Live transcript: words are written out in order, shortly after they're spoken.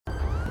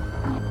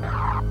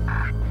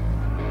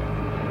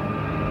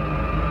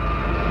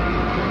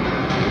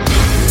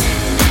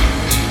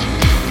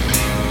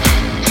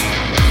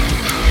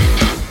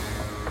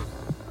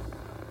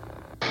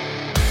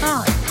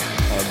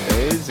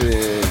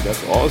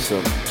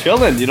Awesome.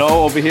 Chilling,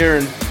 over here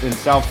in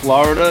South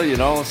Florida,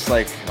 it's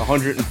like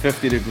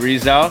 150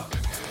 degrees out.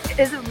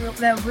 Is it real?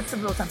 Then what's the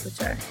real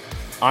temperature?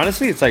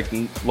 Honestly, it's like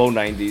low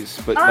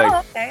 90s, but like, Oh,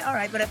 okay, all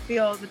right. But it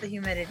feels with the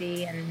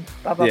humidity and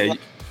blah blah yeah, blah.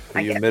 the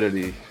I get.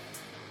 humidity,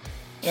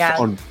 it's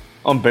Yeah.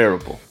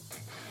 unbearable.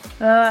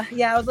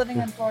 Yeah. I was living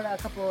in Florida a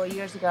couple of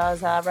years ago. I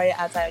was right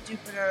outside of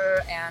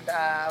Jupiter and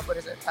what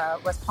is it?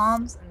 West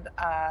Palms, and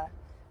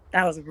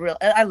that was real.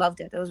 I loved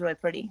it. It was really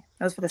pretty.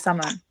 It was for the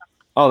summer.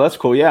 Oh, that's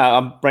cool. Yeah,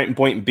 I'm right in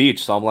Boynton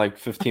Beach, so I'm like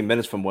 15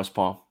 minutes from West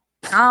Palm.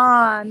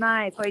 Ah,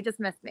 nice. Well, you just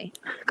missed me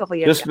a couple of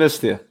years Just ago.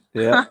 missed you.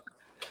 Yeah.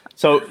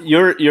 So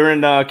you're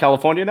in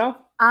California now?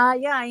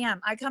 Yeah, I am.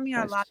 I come here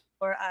a lot Nice.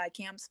 for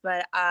camps,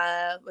 but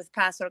with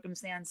past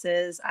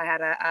circumstances, I had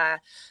to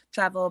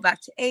travel back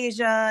to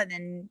Asia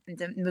and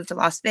then move to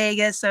Las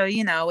Vegas. So,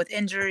 with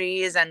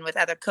injuries and with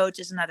other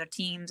coaches and other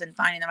teams and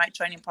finding the right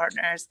training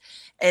partners,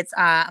 it's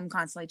I'm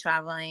constantly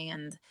traveling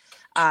and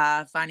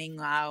finding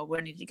where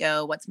I need to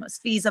go, what's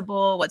most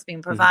feasible, what's being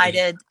Mhm.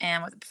 provided,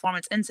 and with the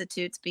Performance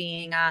Institutes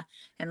being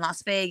in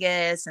Las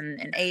Vegas and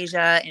in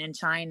Asia and in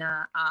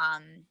China. I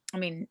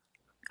mean,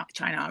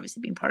 China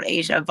obviously being part of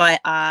Asia, but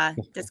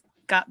just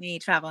got me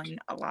traveling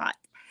a lot.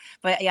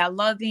 But yeah, I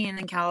love being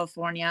in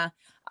California.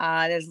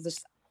 There's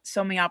just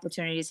so many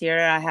opportunities here.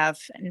 I have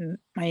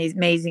my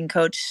amazing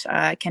coach,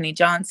 Kenny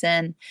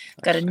Johnson.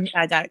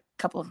 I got a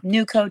couple of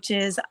new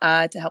coaches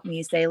to help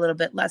me stay a little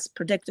bit less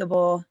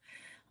predictable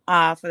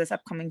for this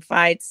upcoming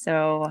fight.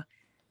 So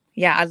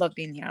yeah, I love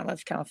being here. I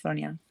love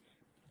California.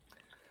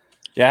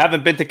 Yeah, I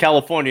haven't been to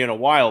California in a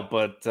while,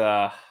 but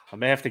I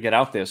may have to get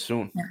out there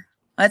soon. Yeah.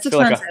 Well, it's I feel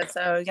like expensive,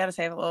 so you got to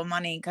save a little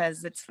money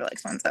because it's really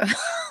expensive.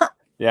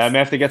 yeah, I may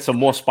have to get some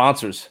more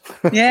sponsors.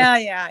 Yeah,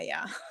 yeah,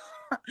 yeah.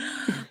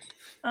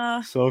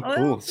 So Well, cool. you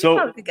probably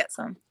So could get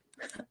some.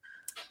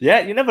 yeah,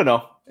 you never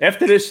know.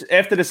 After this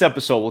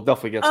episode, we'll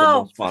definitely get some more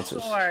Oh, for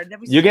sponsors. sure.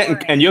 That'd be You're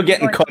I'm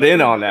getting going cut in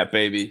big. on that,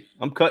 baby.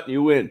 I'm cutting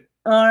you in.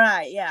 All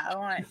right, yeah, I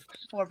want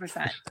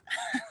 4%.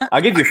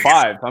 I'll give you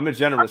 5. I'm a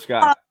generous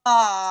guy.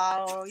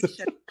 Oh, you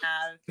should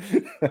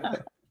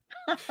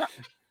have.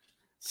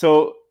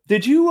 So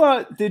did you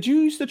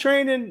used to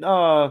train in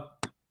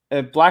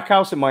at Black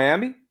House in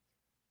Miami?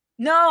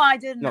 No, I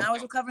didn't. No. I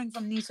was recovering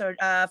from knee surgery.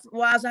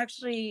 Well, I was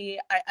actually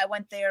I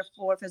went there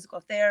for physical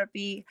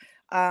therapy,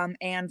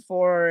 and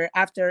for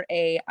after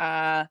a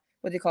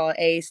what do you call it,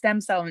 a stem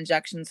cell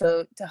injection.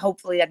 So to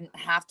hopefully I didn't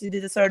have to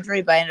do the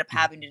surgery, but I ended up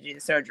having to do the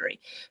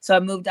surgery. So I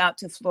moved out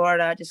to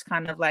Florida, just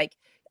kind of like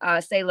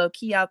stay low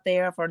key out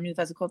there for a new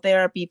physical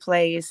therapy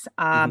place,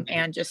 Mhm.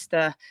 and just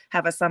to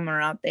have a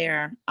summer out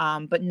there.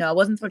 But no, it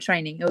wasn't for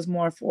training. It was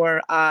more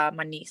for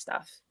my knee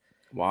stuff.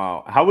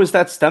 Wow. How was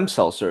that stem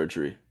cell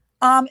surgery?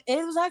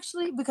 It was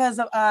actually because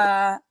of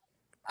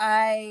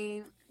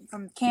I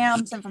from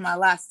camps and from my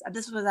last.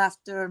 This was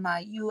after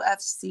my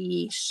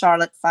UFC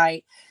Charlotte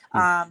fight.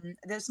 Hmm.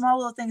 There's small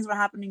little things were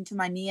happening to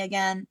my knee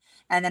again,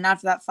 and then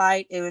after that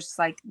fight, it was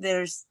like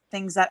there's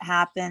things that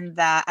happened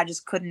that I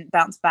just couldn't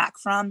bounce back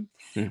from.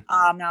 Hmm.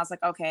 And I was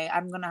like, okay,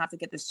 I'm gonna have to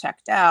get this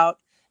checked out.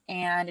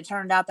 And it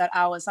turned out that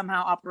I was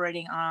somehow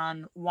operating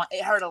on one.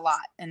 It hurt a lot,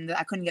 and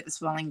I couldn't get the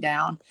swelling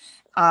down.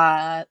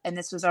 And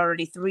this was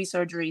already 3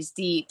 surgeries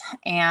deep,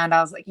 and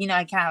I was like, I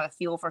kind of have a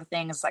feel for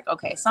things. Like,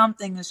 okay,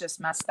 something is just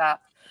messed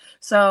up.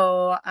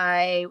 So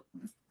I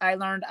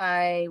learned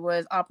I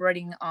was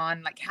operating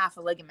on like half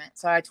a ligament.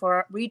 So I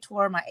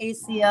retore my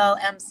ACL,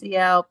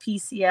 MCL,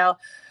 PCL.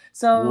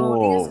 So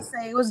needless to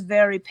Whoa. say, it was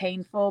very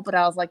painful. But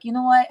I was like, you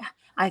know what?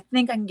 I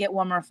think I can get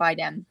one more fight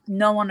in.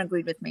 No one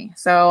agreed with me.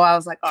 So I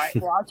was like, all right,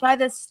 well, I'll try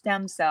this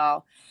stem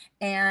cell.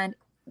 And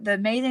the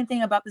amazing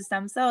thing about the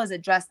stem cell is it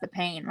addressed the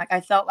pain. Like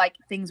I felt like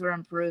things were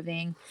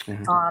improving.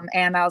 Mhm.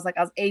 And I was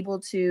able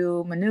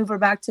to maneuver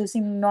back to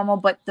seeming normal,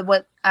 but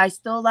what I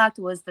still lacked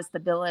was the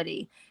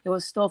stability. It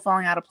was still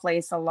falling out of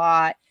place a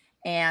lot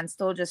and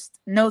still just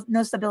no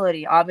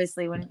stability.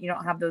 Obviously, when you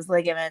don't have those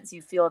ligaments,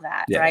 you feel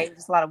that, Yeah. right?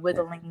 Just a lot of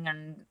wiggling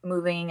and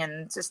moving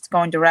and just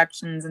going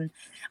directions. And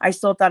I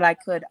still thought I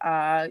could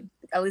at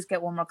least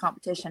get one more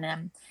competition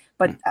in.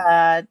 But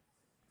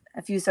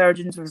a few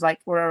surgeons were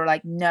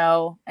like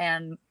no,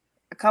 and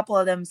a couple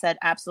of them said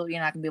absolutely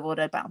you're not gonna be able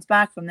to bounce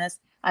back from this.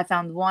 I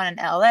found one in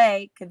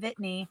LA,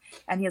 Kavitney,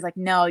 and he was like,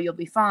 no, you'll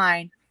be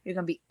fine. You're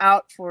gonna be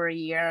out for a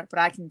year, but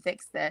I can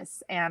fix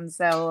this. And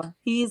so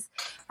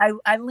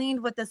I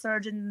leaned with the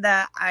surgeon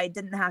that I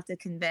didn't have to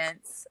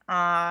convince.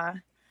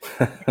 And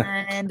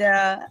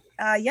yeah,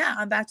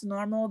 I'm back to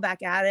normal,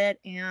 back at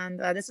it. And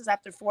this is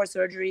after 4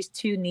 surgeries,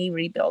 2 knee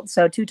rebuilds.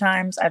 So 2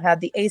 times I've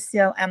had the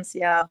ACL,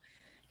 MCL,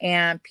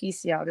 and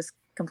PCL just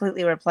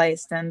completely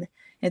replaced, and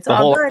it's The all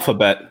whole good.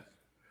 alphabet.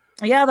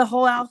 Yeah, the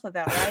whole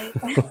alphabet, right?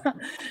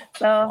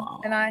 So, Wow.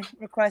 and I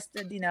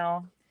requested,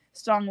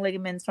 strong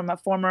ligaments from a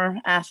former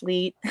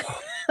athlete.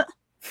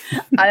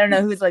 I don't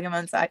know whose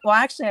ligaments well,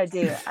 actually I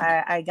do.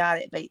 I got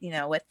it, but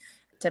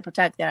to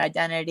protect their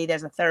identity,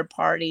 there's a third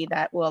party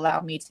that will allow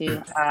me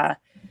to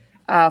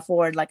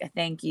for like a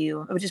thank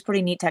you, which is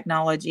pretty neat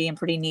technology and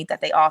pretty neat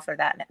that they offer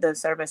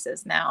those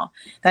services now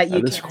that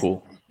you That is can,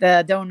 cool.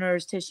 the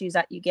donors tissues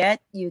that you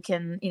get, you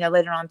can,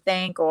 later on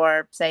thank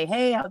or say,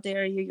 hey, how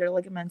dare you, your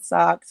ligament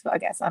sucks. I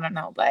guess, I don't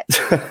know, but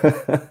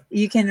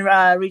you can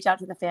reach out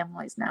to the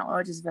families now,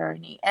 which is very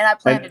neat. And I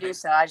plan to do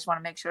so. I just want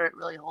to make sure it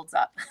really holds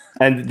up.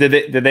 And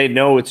did they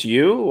know it's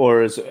you,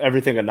 or is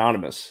everything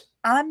anonymous?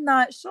 I'm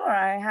not sure.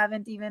 I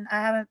haven't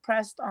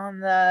pressed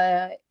on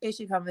the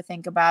issue. Come to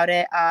think about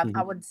it,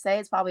 I would say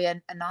it's probably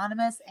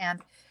anonymous.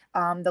 And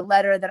the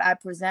letter that I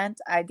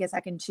present, I guess I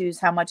can choose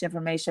how much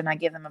information I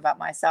give them about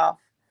myself.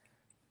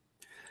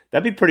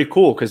 That'd be pretty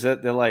cool because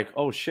they're like,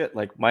 oh shit,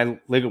 like my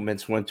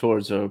ligaments went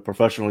towards a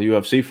professional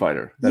UFC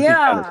fighter. That'd be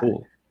kind of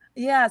cool.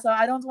 Yeah, so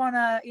I don't want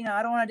to,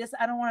 I don't want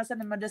to send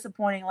them a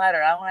disappointing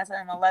letter. I want to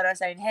send them a letter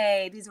saying,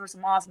 "Hey, these were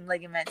some awesome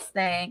ligaments.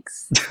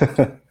 Thanks."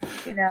 So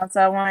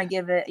I want to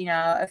give it,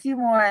 a few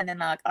more, and then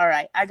like, all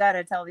right, I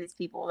gotta tell these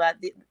people that,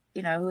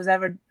 who's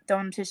ever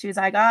donor tissues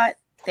I got,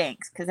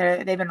 thanks, because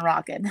they've been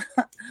rocking.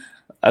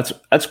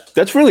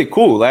 That's really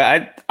cool.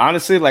 I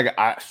honestly, like,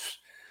 I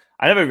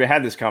never even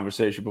had this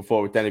conversation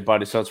before with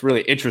anybody, so it's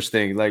really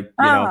interesting, like,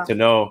 to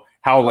know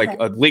how like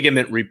a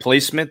ligament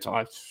replacement.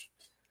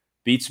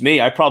 Beats me.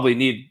 I probably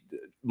need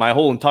my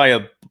whole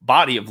entire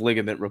body of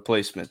ligament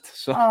replacement.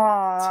 So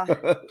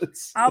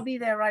I'll be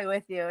there right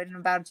with you in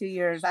about 2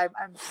 years. I'm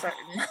certain.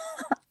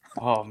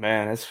 Oh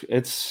man,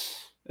 it's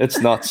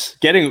nuts.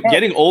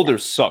 Getting older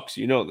sucks.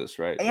 You know this,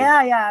 right?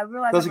 Yeah. I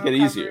realize it doesn't get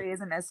easier.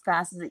 Isn't as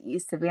fast as it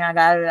used to be. And I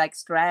gotta like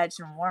stretch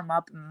and warm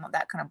up and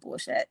that kind of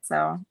bullshit.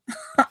 So.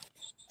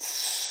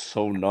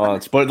 So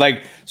nuts. But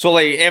like, so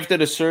like after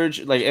the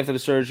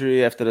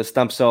surgery, after the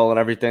stem cell and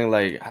everything,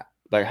 like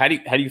how do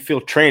you feel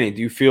training?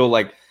 Do you feel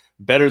like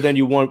better than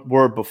you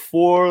were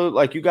before,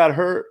 like you got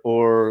hurt,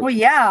 or? Well,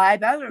 yeah, I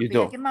better be.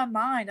 Like in my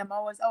mind, I'm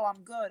always,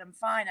 I'm good, I'm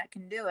fine, I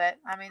can do it.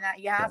 I mean,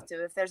 you have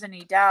to. If there's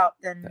any doubt,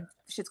 then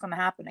shit's gonna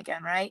happen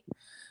again, right?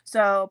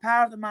 So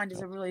power of the mind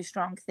is a really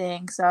strong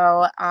thing.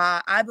 So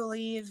I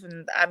believe,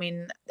 and I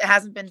mean, it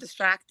hasn't been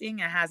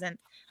distracting. I haven't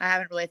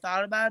really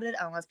thought about it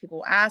unless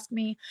people ask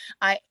me.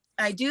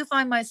 I do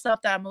find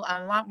myself that I'm a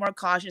lot more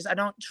cautious. I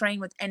don't train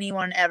with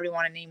anyone and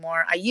everyone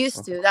anymore. I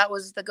used to. That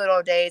was the good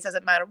old days.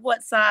 Doesn't matter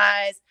what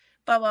size,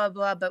 blah, blah,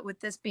 blah. But with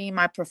this being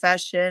my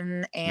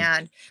profession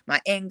and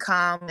my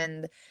income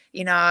and,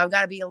 I've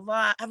got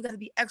to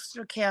be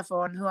extra careful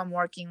on who I'm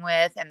working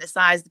with and the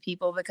size of the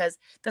people, because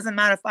it doesn't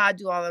matter if I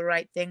do all the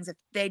right things. If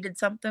they did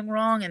something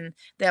wrong and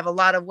they have a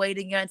lot of weight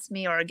against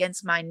me or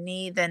against my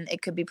knee, then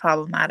it could be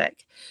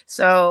problematic.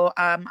 So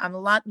I'm a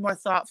lot more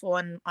thoughtful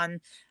on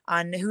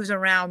who's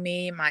around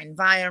me, my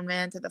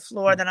environment, the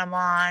floor that I'm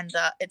on.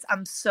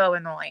 I'm so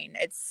annoying.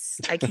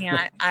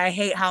 I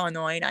hate how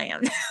annoying I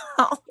am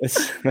now.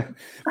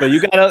 But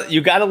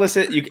you gotta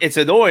listen. It's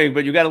annoying,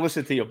 but you gotta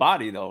listen to your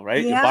body though,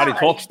 right? Yeah, your body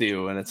talks to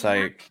you, and it's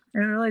like it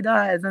really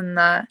does. And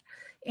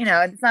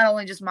it's not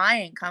only just my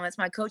income; it's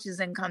my coach's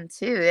income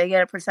too. They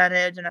get a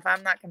percentage, and if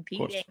I'm not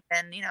competing,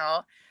 then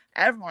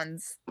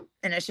everyone's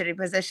in a shitty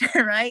position,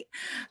 right?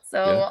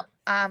 So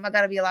I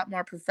got to be a lot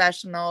more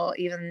professional,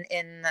 even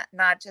in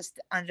not just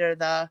under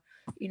the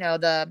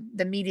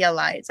the media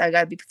lights. I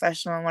got to be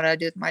professional in what I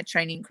do with my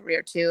training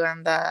career too.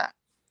 And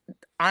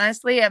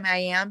honestly, I mean, I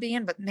am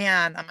being, but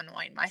man, I'm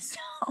annoying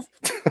myself.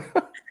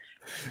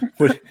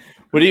 What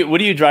are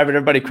you driving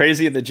everybody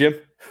crazy in the gym?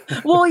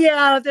 Well,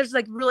 yeah, if there's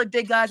like really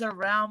big guys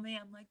around me,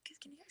 I'm like,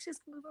 can you guys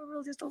just move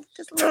over just a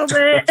little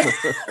bit?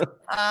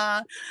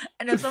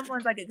 And if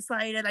someone's like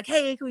excited, like,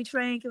 hey, can we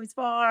train? Can we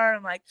spar?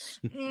 I'm like,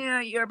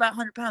 yeah, you're about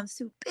 100 pounds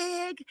too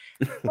big,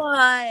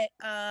 but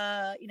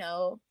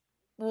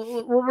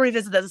we'll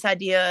revisit this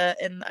idea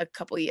in a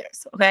couple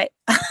years, okay?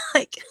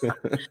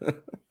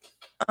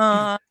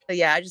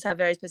 Yeah, I just have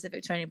very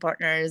specific training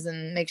partners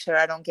and make sure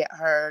I don't get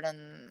hurt.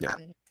 And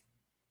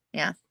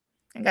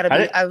I gotta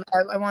be.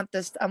 I want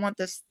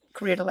this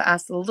career to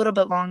last a little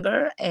bit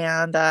longer,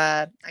 and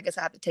I guess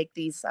I have to take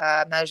these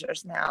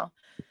measures now.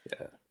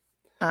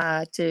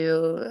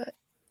 To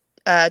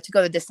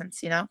go the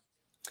distance, Yeah,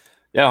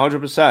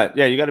 100%.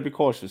 Yeah, you got to be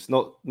cautious.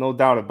 No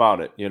doubt about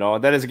it.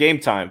 And that is game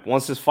time.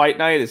 Once it's fight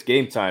night, it's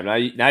game time.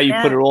 Now you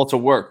put it all to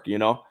work.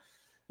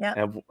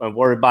 And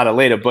worry about it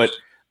later. But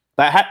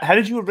how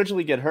did you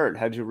originally get hurt?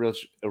 How did you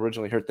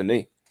originally hurt the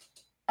knee?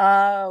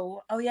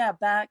 Oh yeah,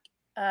 back.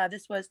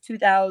 This was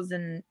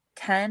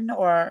 2010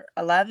 or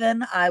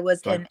 11. I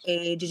was in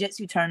a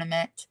jiu-jitsu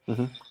tournament.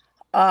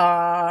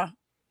 I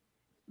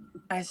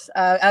was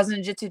in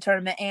a jiu-jitsu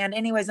tournament, and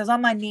anyways, I was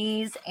on my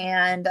knees,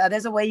 and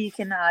there's a way you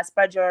can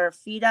spread your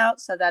feet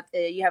out so that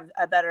you have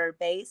a better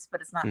base,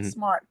 but it's not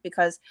smart,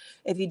 because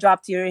if you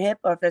drop to your hip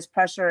or if there's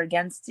pressure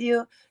against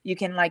you, you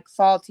can like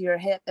fall to your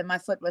hip, and my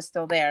foot was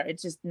still there. It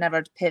just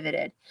never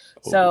pivoted.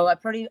 So I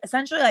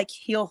essentially like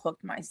heel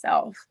hooked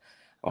myself.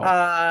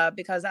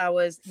 Because I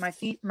was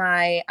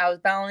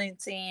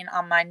balancing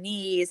on my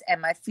knees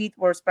and my feet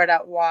were spread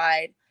out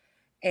wide,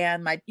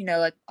 and my,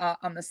 like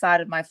on the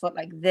side of my foot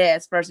like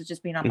this versus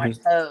just being on my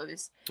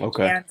toes.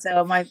 Okay. And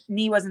so my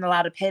knee wasn't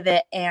allowed to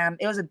pivot, and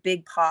it was a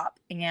big pop.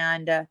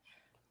 And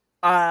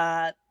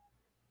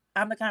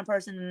I'm the kind of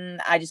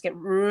person, I just get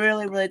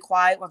really, really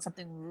quiet when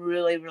something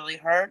really, really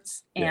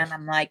hurts. And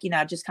I'm like,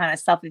 just kind of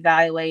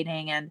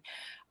self-evaluating. And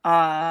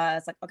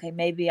it's like, okay,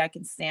 maybe I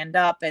can stand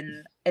up.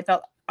 And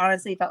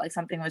honestly felt like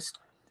something was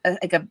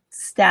like a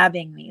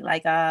stabbing me,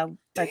 like a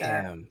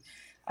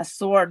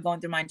sword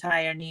going through my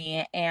entire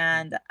knee.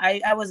 And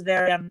I was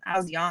I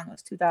was young. It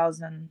was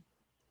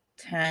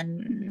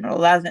 2010 or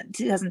 11.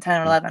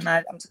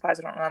 I'm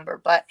surprised I don't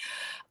remember. But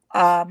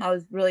I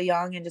was really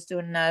young and just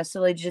doing a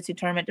silly jiu-jitsu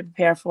tournament to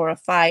prepare for a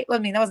fight. Well,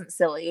 I mean, that wasn't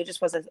silly. It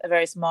just was a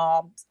very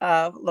small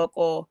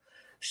local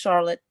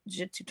Charlotte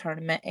jiu-jitsu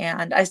tournament.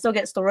 And I still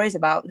get stories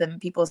about them,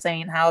 people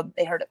saying how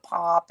they heard it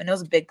pop, and it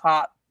was a big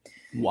pop.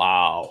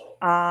 Wow.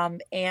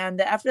 And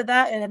after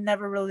that, it had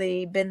never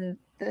really been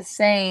the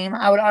same.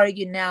 I would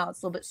argue now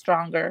it's a little bit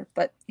stronger,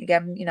 but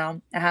again, it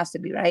has to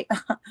be, right?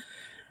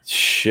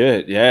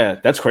 Shit,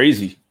 yeah, that's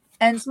crazy.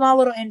 And small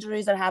little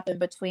injuries that happen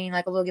between,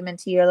 like a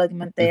ligament here,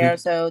 ligament there.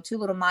 So 2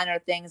 little minor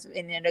things.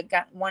 And then it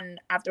got one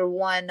after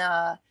one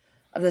of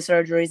the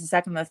surgeries. The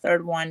second and the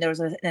third one, there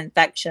was an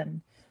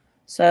infection.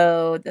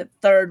 So the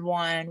third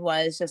one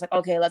was just like,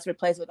 okay, let's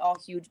replace it with all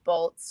huge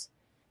bolts.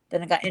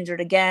 Then I got injured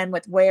again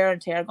with wear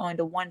and tear going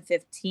to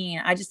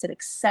 115. I just did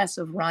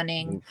excessive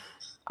running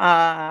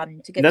to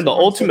get. And then the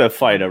Ultimate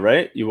Fighter,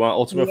 right? You want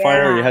Ultimate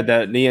Fighter? You had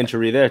that knee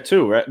injury there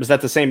too, right? Was that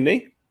the same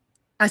knee?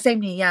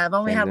 Same knee, yeah. I've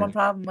only had one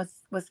problem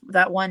with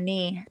that one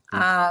knee.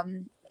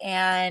 And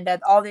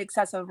all the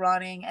excessive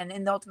running, and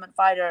in the Ultimate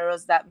Fighter, it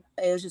was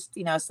just,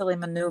 a silly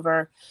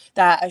maneuver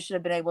that I should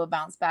have been able to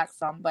bounce back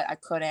from, but I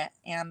couldn't.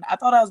 And I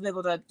thought I was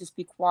able to just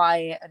be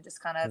quiet and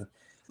just kind of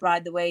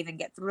ride the wave and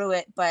get through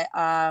it. But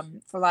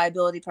for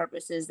liability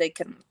purposes, they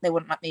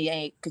wouldn't let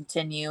me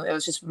continue. It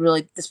was just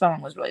really, the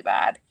swelling was really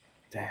bad.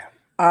 Damn.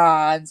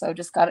 And so I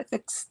just got it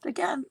fixed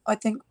again. I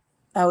think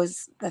that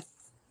was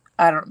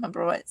I don't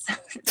remember what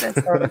the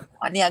third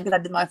one. Yeah, because I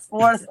did my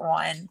 4th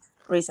one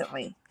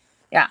recently.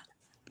 Yeah.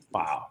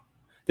 Wow.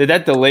 Did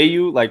that delay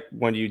you, like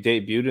when you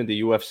debuted in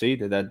the UFC?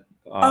 Did that?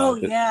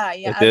 Yeah.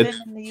 I've been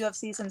in the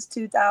UFC since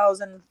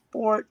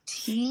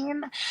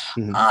 2014.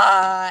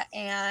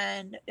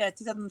 And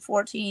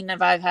 2014,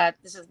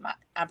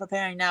 I'm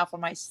preparing now for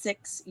my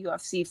 6th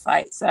UFC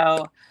fight.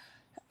 So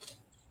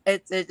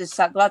it just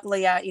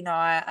luckily,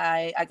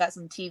 I got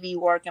some TV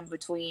work in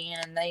between,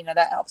 and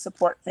that helps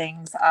support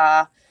things,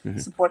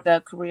 support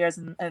the careers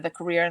and the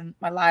career and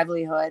my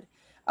livelihood.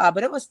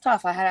 But it was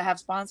tough. I had to have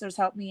sponsors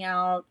help me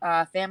out.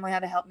 Family had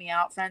to help me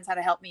out. Friends had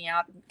to help me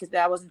out because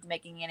I wasn't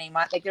making any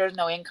money. Like, there was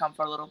no income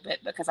for a little bit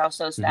because I was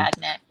so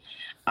stagnant.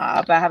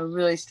 But I have a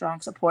really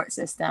strong support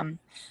system.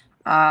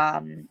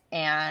 And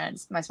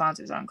my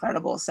sponsors are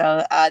incredible.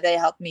 So they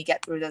helped me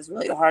get through those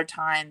really hard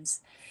times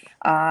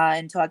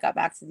until I got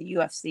back to the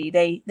UFC.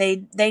 They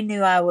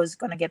knew I was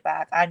going to get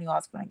back. I knew I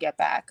was going to get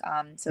back.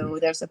 So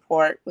their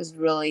support was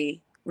very,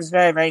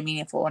 very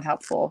meaningful and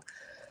helpful.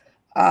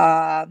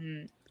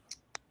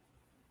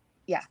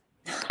 Yeah.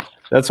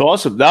 That's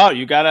awesome. No,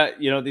 you gotta,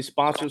 these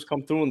sponsors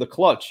come through in the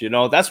clutch.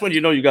 That's when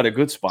you got a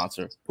good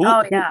sponsor. Who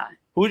are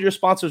your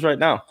sponsors right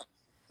now?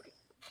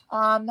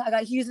 I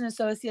got Hughes and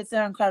Associates.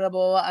 They're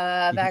incredible.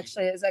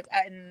 Actually, it's like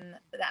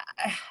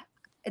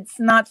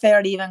it's not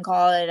fair to even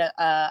call it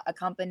a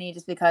company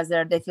just because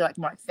they feel like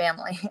more like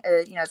family.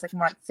 It's like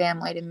more like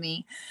family to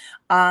me.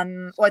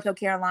 Ortho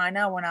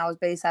Carolina, when I was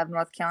based out of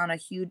North Carolina,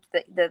 huge.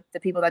 The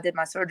people that did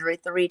my surgery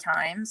 3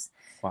 times.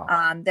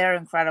 Wow. They're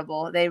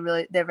incredible. They're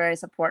very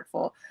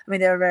supportful. I mean,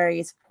 they're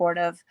very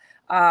supportive.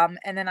 And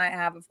then I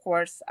have, of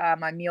course,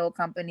 my meal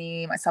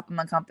company, my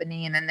supplement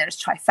company, and then there's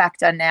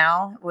Trifecta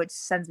now, which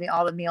sends me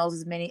all the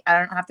meals. I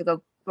don't have to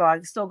go. Well, I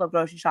can still go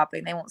grocery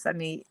shopping. They won't send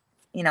me,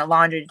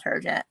 laundry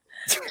detergent.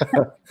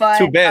 But,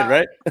 too bad,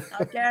 right?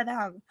 I'll tear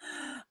them.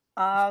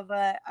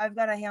 But I've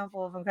got a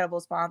handful of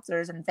incredible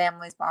sponsors and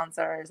family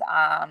sponsors.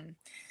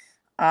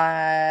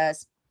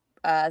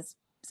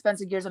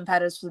 Spencer Gears and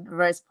Pettis was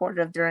very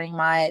supportive during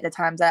the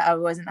times that I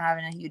wasn't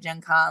having a huge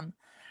income.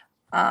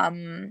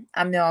 I'm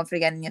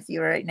forgetting a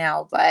few right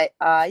now, but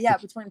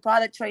between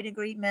product trade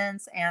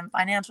agreements and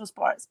financial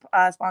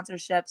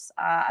sponsorships,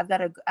 I've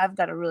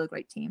got a really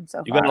great team.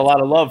 So you got a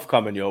lot of love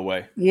coming your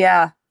way.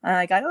 Yeah,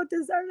 I don't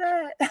deserve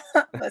it,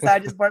 so I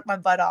just work my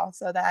butt off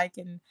so that I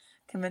can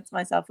convince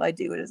myself I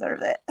do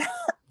deserve it.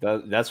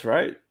 That's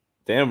right.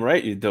 Damn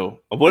right you do.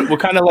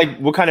 What kind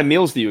of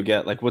meals do you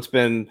get? Like, what's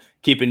been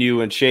keeping you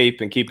in shape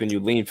and keeping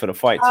you lean for the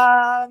fights?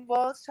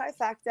 Well, it's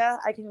Trifecta.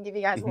 I can give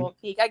you guys a little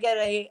peek. I get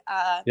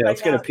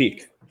let's get a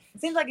peek.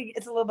 It seems like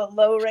it's a little bit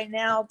low right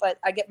now, but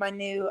I get my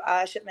new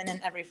shipment in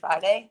every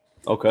Friday.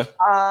 Okay.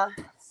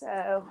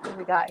 So what do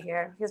we got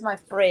here? Here's my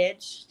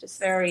fridge. Just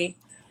very.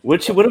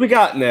 What do we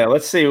got in there?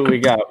 Let's see what we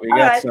got. We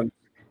got some.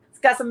 It's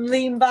got some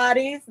lean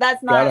bodies.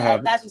 That's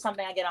just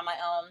something I get on my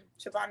own.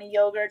 Chobani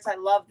yogurts. I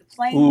love the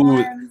plain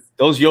ones.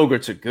 Those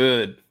yogurts are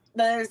good.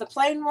 there's the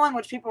plain one,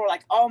 which people were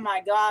like, "Oh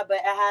my god!" But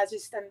it has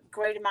just a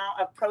great amount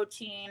of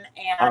protein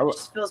and it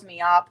just fills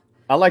me up.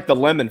 I like the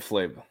lemon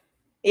flavor.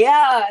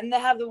 Yeah, and they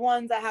have the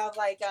ones that have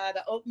like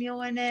the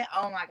oatmeal in it.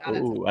 Oh my god!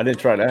 Ooh, I didn't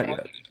try that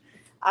yet.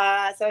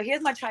 So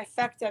here's my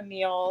trifecta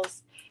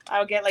meals.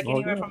 I'll get like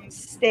anywhere from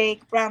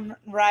steak, brown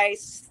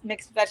rice,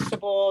 mixed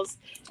vegetables,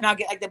 and I'll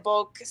get like the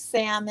bulk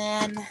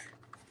salmon,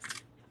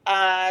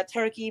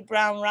 turkey,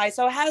 brown rice.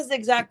 So it has the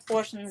exact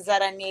portions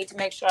that I need to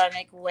make sure I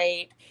make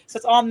weight. So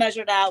it's all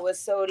measured out with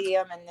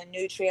sodium and the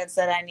nutrients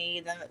that I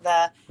need,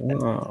 the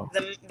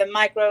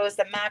micros,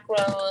 the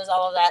macros,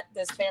 all of that.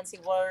 Those fancy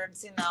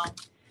words, you know.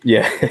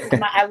 Yeah.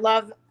 I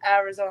love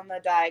Arizona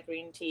diet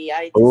green tea.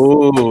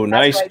 Oh,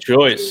 nice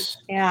choice.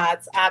 Yeah,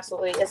 it's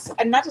absolutely.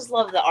 And I just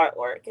love the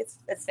artwork. It's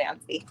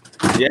fancy.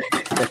 Yeah.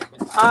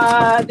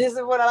 This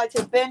is what I like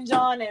to binge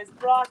on is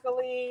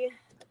broccoli,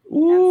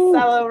 and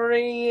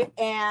celery,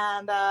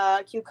 and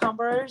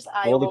cucumbers.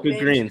 All the good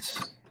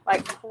greens.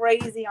 Like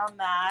crazy on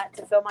that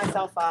to fill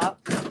myself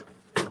up.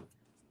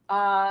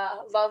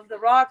 Love the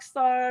rock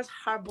stars,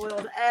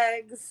 hard-boiled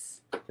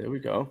eggs. There we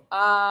go.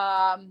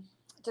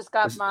 Just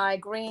got my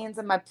greens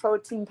and my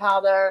protein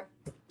powder,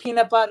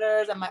 peanut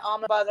butters and my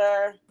almond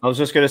butter. I was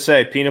just gonna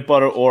say peanut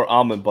butter or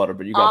almond butter,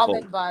 but you got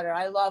almond both. Butter.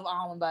 I love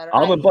almond butter.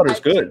 Almond butter's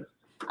good.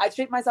 I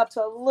treat myself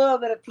to a little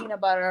bit of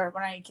peanut butter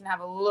when I can have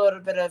a little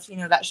bit of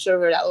that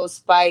sugar, that little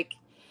spike.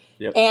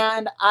 Yep.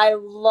 And I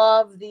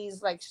love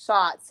these like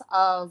shots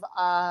of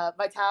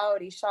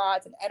vitality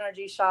shots and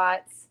energy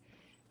shots.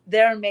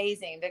 They're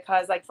amazing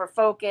because like for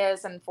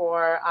focus and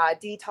for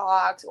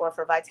detox or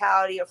for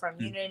vitality or for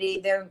immunity,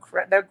 they're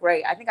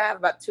great. I think I have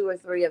about 2 or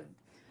 3 of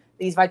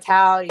these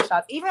vitality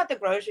shots, even at the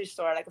grocery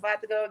store. Like if I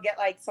have to go get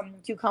like some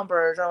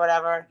cucumbers or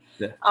whatever,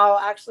 I'll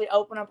actually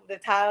open up the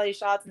vitality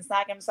shots and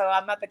snack them. So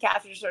I'm at the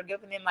cash register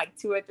giving them like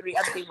 2 or 3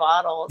 empty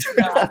bottles.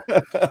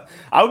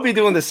 I would be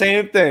doing the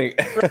same thing.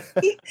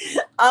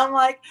 I'm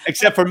like,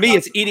 except for me,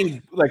 it's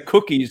eating like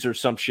cookies or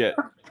some shit.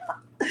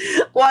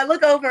 Well, I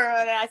look over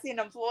and I see an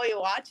employee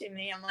watching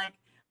me. I'm like,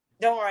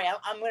 don't worry,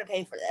 I'm going to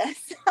pay for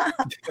this.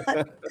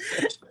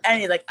 And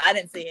he's like, I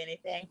didn't see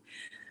anything.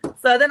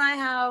 So then I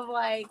have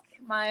like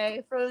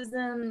my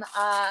frozen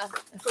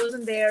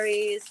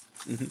berries.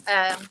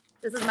 Mm-hmm.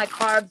 This is my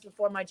carbs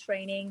before my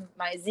training,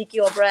 my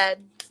Ezekiel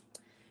bread.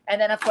 And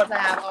then, of course, I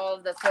have all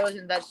of the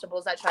frozen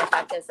vegetables that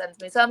Trifecta sends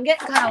me. So I'm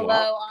getting kind of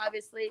low,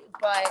 obviously,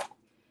 but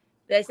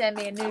they send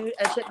me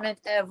a shipment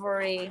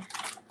every...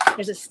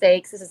 Here's a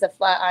steaks. This is a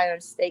flat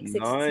iron steak,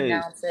 16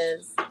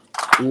 ounces.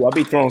 Ooh, I'll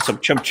be throwing some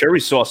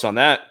chimichurri sauce on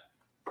that.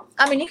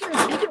 I mean, you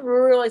can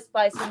really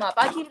spice them up.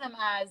 I keep them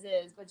as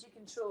is, but you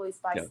can truly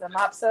spice them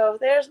up. So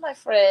there's my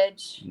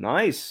fridge.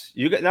 Nice.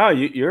 You're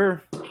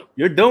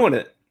doing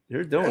it.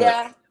 You're doing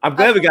it. I'm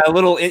glad we got a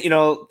little.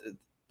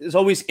 There's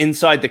always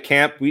inside the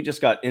camp. We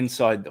just got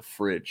inside the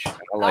fridge.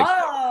 I like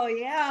that.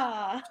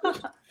 Yeah.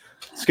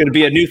 It's going to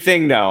be a new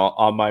thing now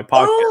on my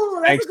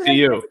podcast. Thanks to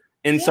you.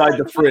 Inside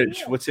the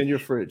fridge. What's in your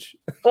fridge?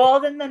 Well,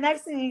 then the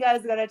next thing you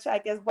guys got to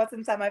check is what's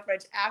inside my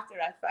fridge after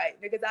I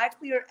fight, because I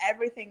clear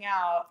everything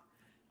out.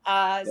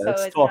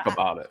 Let's talk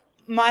about it.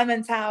 My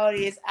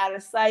mentality is out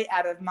of sight,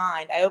 out of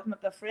mind. I open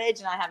up the fridge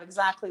and I have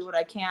exactly what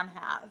I can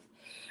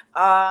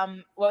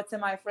have. What's in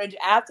my fridge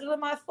after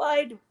my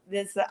flight?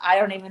 I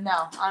don't even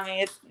know. I mean,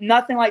 it's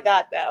nothing like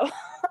that though.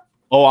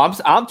 Oh,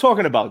 I'm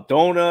talking about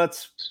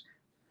donuts.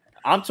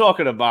 I'm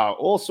talking about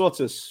all sorts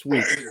of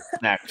sweet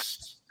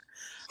snacks.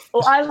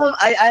 Well,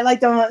 I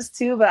like donuts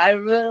too, but I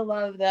really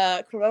love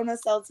the Corona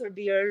seltzer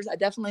beers. I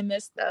definitely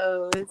miss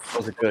those.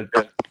 Those are good.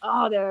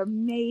 Oh, they're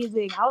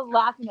amazing. I was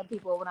laughing at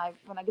people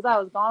because I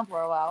was gone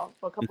for a while,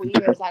 for a couple of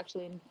years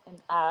actually.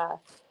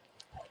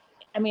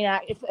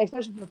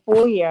 Especially for the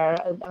full year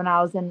when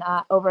I was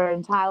over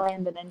in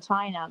Thailand and in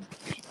China.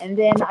 And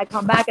then I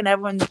come back and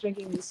everyone's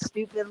drinking these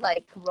stupid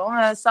like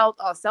Corona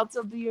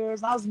seltzer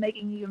beers. I was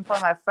making even fun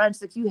of my friends,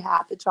 like, you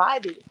have to try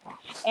these.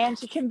 And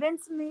she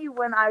convinced me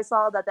when I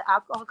saw that the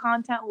alcohol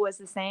content was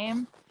the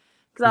same.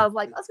 Because I was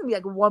like, that's going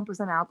to be like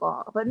 1%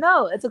 alcohol. But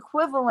no, it's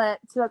equivalent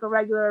to like a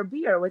regular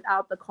beer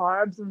without the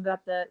carbs and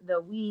without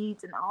the wheat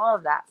and all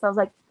of that. So I was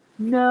like,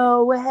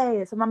 no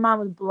way. So my mind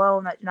was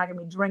blown that you're not going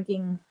to be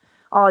drinking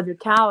all of your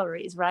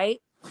calories, right?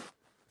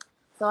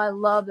 So I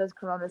love those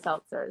Corona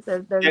seltzers.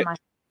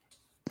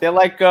 They're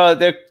like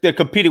they're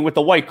competing with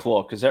the White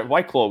Claw, because that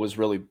White Claw was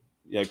really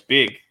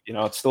big.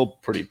 It's still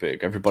pretty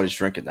big. Everybody's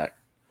drinking that.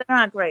 They're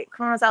not great.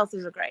 Corona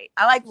seltzers are great.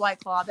 I like White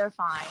Claw. They're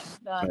fine.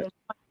 There's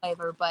one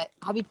flavor, but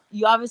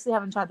you obviously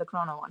haven't tried the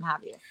Corona one,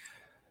 have you?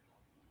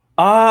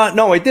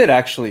 No, I did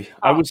actually.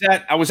 Oh.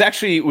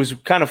 It was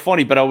kind of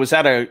funny, but I was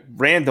at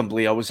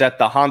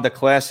the Honda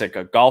Classic,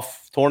 a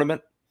golf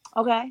tournament.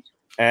 Okay.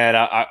 And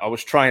I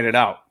was trying it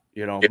out.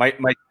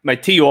 My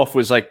tee off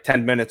was like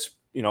 10 minutes,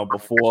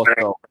 before.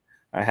 So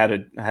I had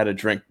a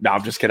drink. No,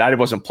 I'm just kidding. I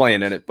wasn't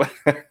playing in it, but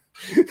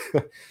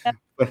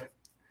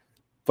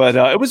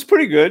it was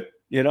pretty good.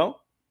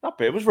 Not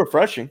bad. It was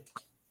refreshing.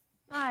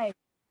 Nice.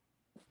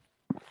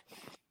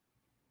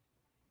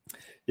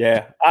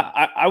 Yeah,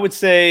 I would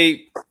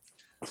say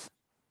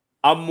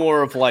I'm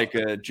more of like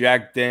a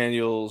Jack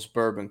Daniels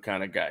bourbon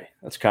kind of guy.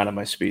 That's kind of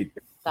my speed.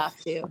 Stuff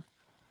too.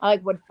 I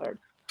like Woodford.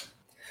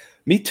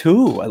 Me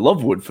too. I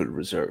love Woodford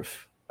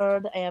Reserve.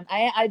 And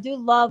I do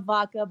love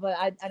vodka, but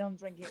I don't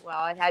drink it well.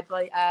 I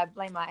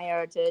blame my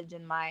heritage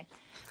and my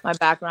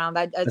background.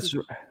 I just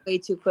way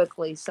too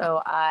quickly,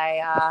 so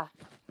I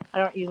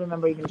don't even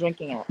remember even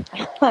drinking it.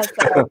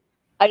 So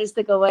I just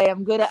stick away.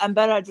 I'm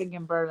better at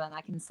drinking bourbon.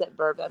 I can sip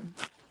bourbon.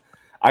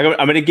 I'm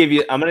gonna give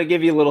you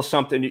a little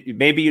something.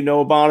 Maybe you know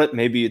about it,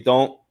 maybe you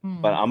don't,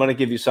 but I'm gonna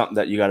give you something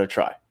that you got to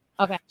try.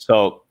 Okay.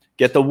 So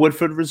get the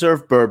Woodford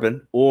Reserve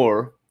bourbon,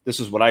 or this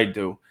is what I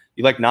do.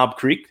 You like Knob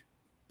Creek?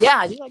 Yeah,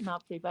 I do like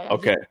Knob Creek.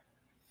 Okay.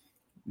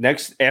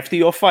 Next, after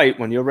your fight,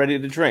 when you're ready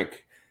to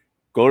drink,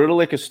 go to the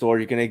liquor store.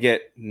 You're gonna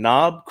get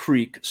Knob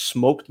Creek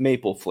smoked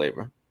maple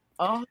flavor.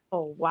 Oh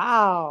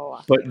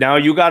wow! But now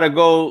you got to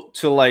go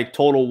to like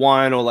Total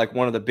Wine or like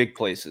one of the big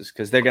places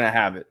because they're gonna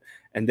have it.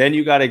 And then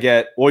you got to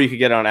get, or you could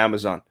get it on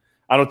Amazon.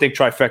 I don't think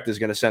Trifecta is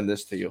going to send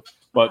this to you,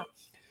 but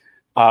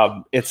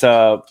it's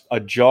a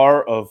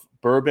jar of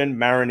bourbon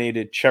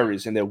marinated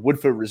cherries, and they're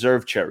Woodford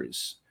Reserve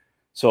cherries.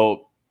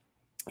 So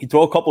you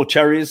throw a couple of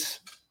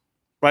cherries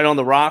right on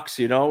the rocks,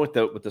 with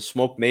the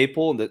smoked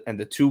maple and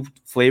the two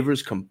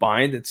flavors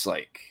combined. It's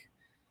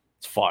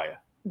fire.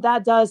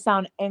 That does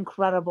sound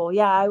incredible.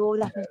 Yeah, I will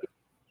definitely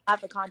have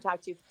to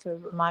contact you to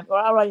remind, or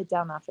I'll write it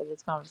down after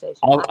this conversation.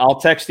 I'll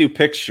text you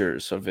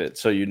pictures of it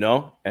so you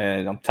know,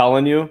 and I'm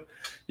telling you,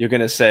 you're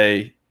gonna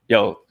say,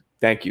 "Yo,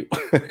 thank you,"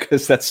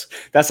 because that's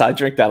how I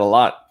drink that a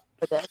lot.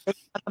 It's not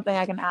something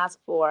I can ask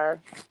for,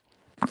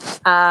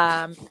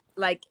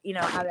 like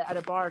at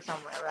a bar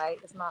somewhere, right?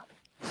 It's not.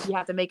 You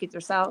have to make it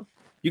yourself.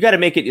 You got to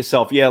make it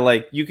yourself. Yeah,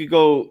 like you could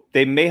go.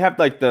 They may have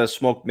like the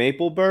smoked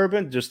maple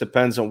bourbon. Just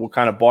depends on what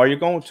kind of bar you're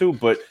going to.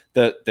 But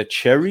the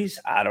cherries,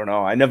 I don't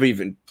know. I never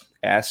even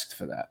asked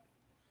for that.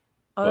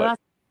 Oh,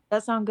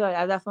 that sounds good.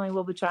 I definitely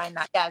will be trying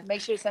that. Yeah, make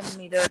sure you send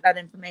me that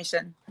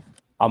information.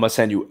 I'm gonna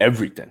send you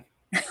everything.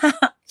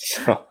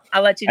 So,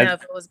 I'll let you know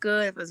if it was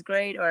good, if it was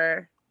great,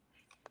 or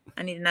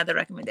I need another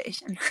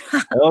recommendation.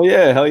 hell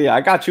yeah!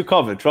 I got you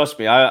covered. Trust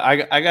me.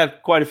 I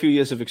got quite a few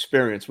years of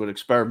experience with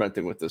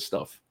experimenting with this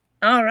stuff.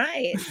 All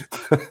right.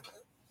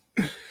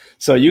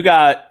 So you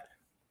got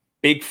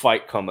big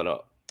fight coming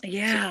up.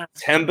 Yeah.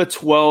 September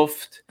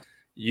 12th,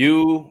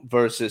 you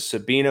versus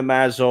Sabina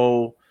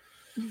Mazo.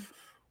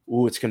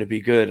 Ooh, it's going to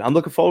be good. I'm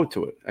looking forward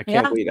to it. I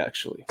can't wait,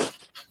 actually.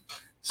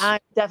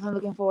 I'm definitely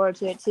looking forward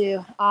to it,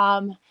 too.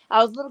 I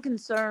was a little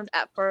concerned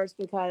at first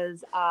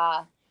because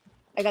I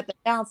got the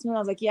announcement. I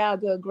was like, yeah,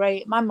 good,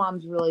 great. My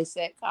mom's really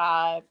sick.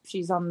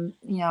 She's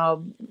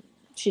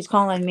she's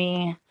calling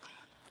me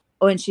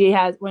when she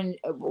is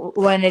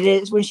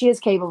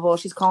capable.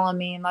 She's calling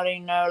me and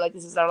letting me know, like,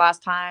 this is our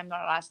last time,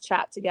 our last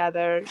chat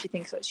together. She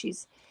thinks that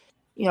she's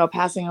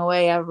passing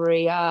away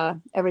every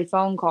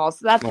phone call.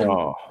 So that's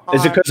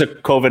is it because of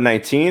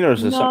COVID-19 or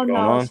is there something going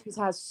on? She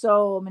has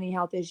so many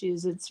health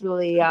issues. It's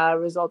really a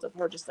result of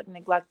her just like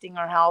neglecting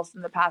her health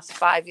in the past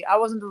 5 years. I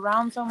wasn't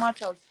around so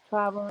much. I was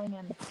traveling,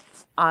 and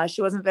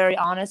she wasn't very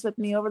honest with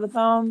me over the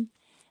phone.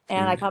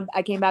 And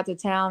I came back to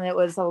town. It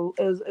was a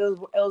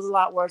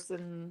lot worse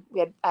than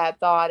I had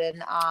thought,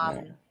 and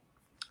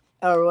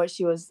or what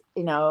she was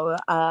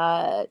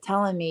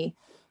telling me.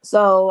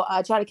 So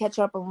I tried to catch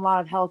up on a lot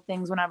of health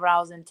things whenever I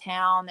was in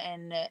town.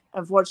 And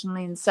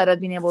unfortunately, instead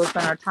of being able to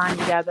spend our time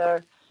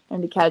together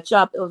and to catch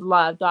up, it was a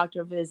lot of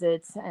doctor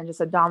visits and just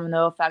a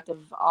domino effect of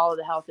all of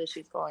the health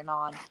issues going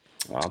on.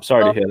 Oh, I'm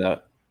sorry to hear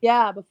that.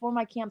 Yeah, before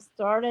my camp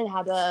started, I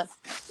had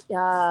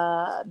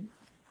to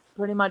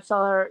pretty much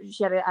tell her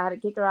I had to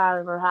kick her out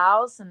of her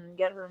house and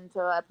get her into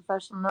a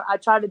professional. I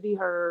tried to be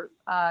her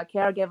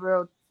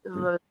caregiver. It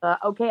was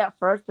okay at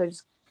first, but I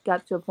just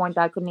got to a point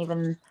that I couldn't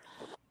even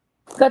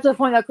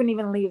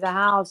leave the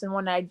house. And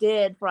when I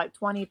did, for like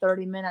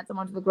 20-30 minutes, I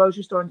went to the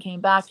grocery store and came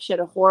back. She had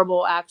a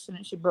horrible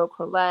accident. She broke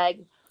her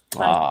leg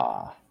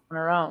on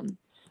her own.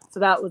 So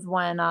that was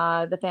when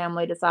the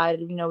family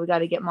decided, we got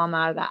to get mom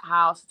out of that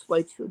house. It's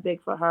way too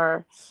big for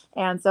her.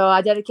 And so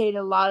I dedicated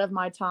a lot of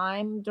my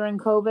time during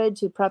COVID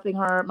to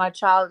prepping my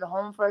child at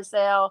home for a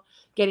sale,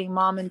 getting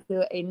mom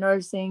into a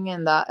nursing.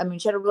 And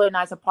she had a really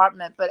nice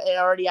apartment, but it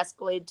already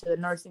escalated to the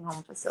nursing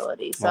home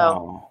facility.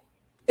 So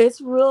it's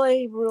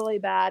really, really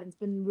bad. It's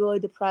been really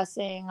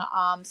depressing.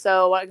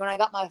 So when I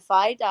got my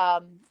fight,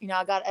 I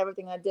got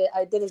everything I did.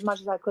 I did as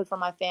much as I could for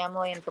my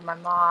family and for my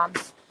mom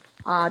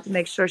to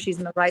make sure she's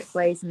in the right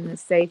place and in a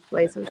safe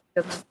place so she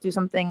doesn't do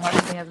something or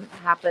something doesn't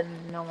happen.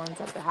 No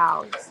one's at the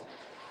house.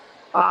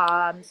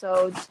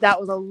 So that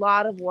was a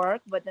lot of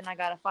work, but then I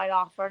got a fight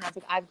offer and I was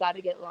like, I've got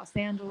to get Los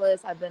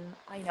Angeles. I've been,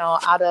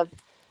 I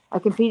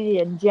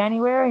competed in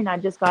January and I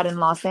just got in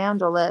Los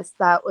Angeles.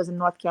 That was in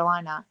North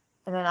Carolina.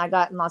 And then I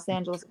got in Los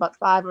Angeles about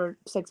 5 or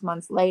 6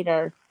 months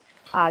later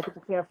to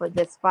prepare for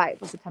this fight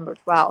for September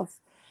 12th.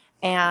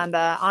 And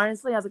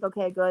honestly, I was like,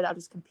 okay, good. I'll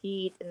just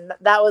compete. And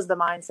that was the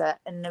mindset.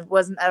 And it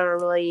wasn't ever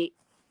really,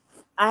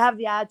 I have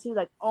the attitude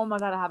like, oh my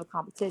God, I have a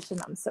competition.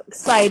 I'm so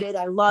excited.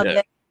 I love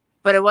it.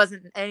 But it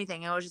wasn't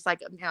anything. It was just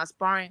like, a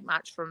sparring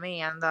match for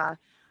me. And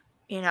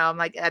I'm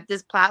like at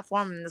this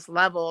platform and this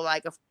level,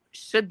 like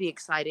should be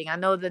exciting. I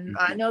know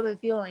the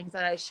feelings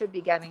that I should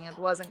be getting. It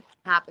wasn't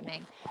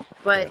happening,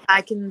 but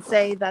I can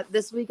say that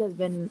this week has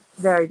been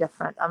very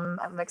different.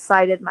 I'm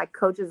excited. My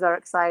coaches are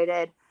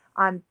excited.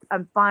 I'm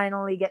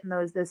finally getting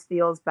those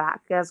feels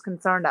back. I was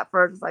concerned at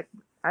first, it's like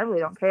I really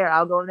don't care.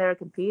 I'll go in there and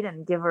compete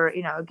and give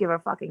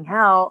her fucking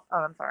hell. Oh,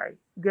 I'm sorry.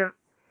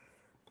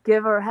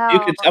 Give her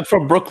hell. I'm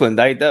from Brooklyn.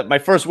 My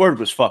first word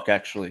was fuck,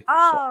 actually.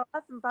 Oh,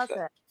 that's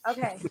impressive.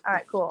 Okay. All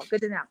right, cool.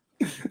 Good to know.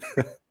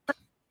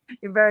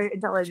 You're very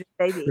intelligent,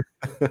 baby.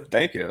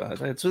 Thank you.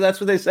 That's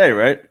what they say,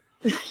 right?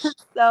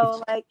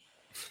 So, like,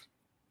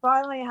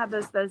 finally I have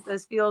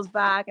those feels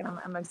back, and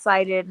I'm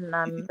excited, and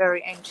I'm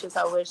very anxious.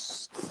 I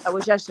wish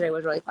yesterday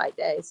was really fight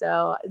day.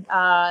 So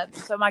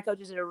my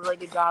coaches did a really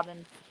good job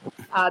in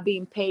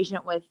being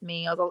patient with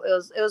me. It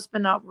was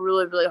been a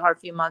really, really hard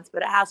few months,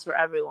 but it has for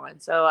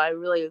everyone. So I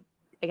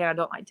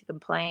don't like to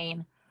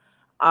complain.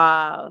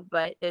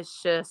 But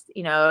it's just,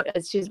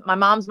 my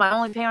mom's my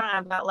only parent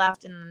I've got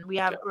left, and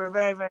we're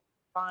very, very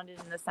bonded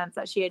in the sense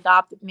that she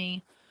adopted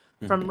me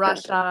from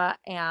Russia,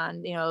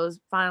 and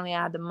finally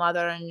I had the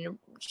mother, and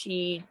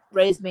she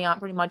raised me on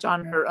pretty much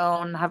on her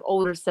own. I have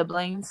older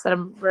siblings that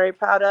I'm very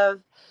proud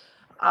of,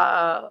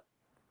 but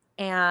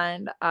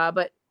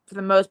for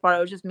the most part it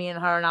was just me and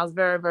her, and I was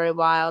very, very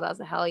wild. I was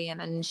a hellion,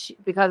 and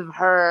because of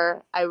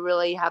her I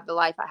really have the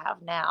life I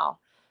have now,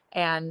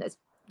 and it's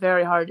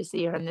very hard to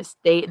see her in this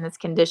state, in this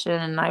condition,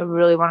 and I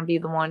really want to be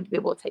the one to be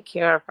able to take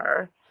care of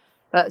her.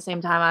 But at the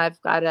same time,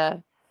 I've got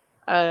a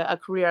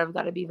career I've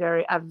got to be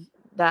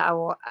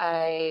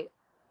I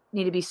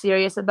need to be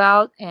serious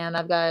about, and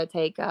I've got to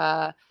take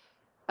that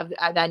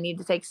I need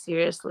to take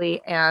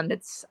seriously, and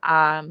it's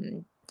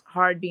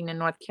hard being in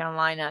North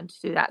Carolina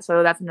to do that.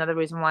 So that's another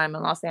reason why I'm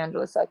in Los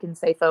Angeles, so I can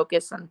stay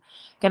focused and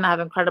can have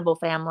incredible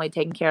family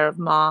taking care of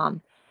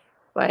mom.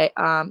 But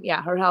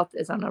her health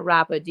is on a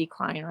rapid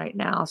decline right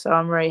now, so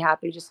I'm very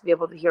happy just to be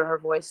able to hear her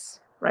voice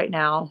right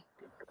now.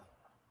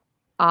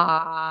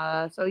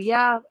 And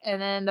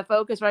then the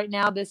focus right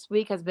now this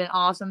week has been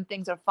awesome.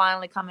 Things are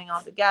finally coming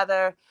all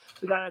together.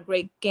 We got a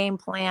great game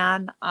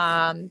plan.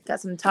 Got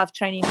some tough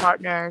training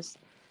partners.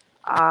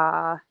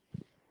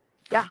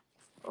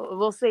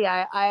 We'll see.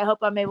 I hope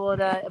I'm able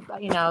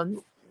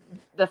to,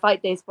 the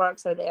fight day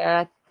sparks are there.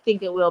 I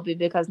think it will be,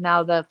 because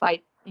now the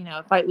fight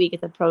week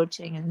is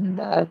approaching, and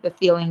the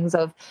feelings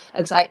of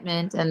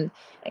excitement and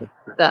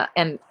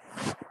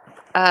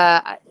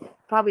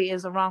probably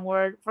is the wrong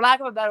word, for lack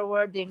of a better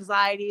word, the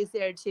anxiety is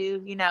there too,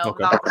 with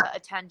all the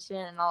attention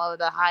and all of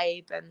the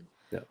hype and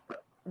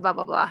blah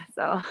blah blah.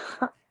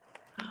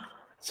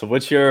 So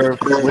what's your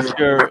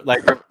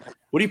like,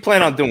 what do you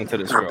plan on doing to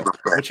this girl?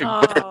 I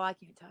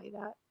can't tell you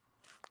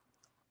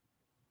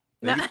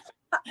that.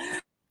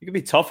 You can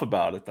be tough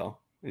about it though.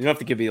 You don't have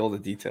to give me all the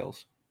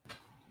details.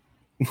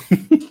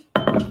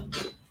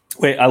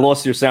 Wait, I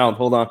lost your sound.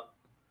 Hold on.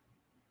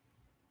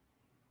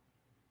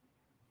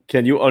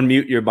 Can you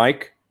unmute your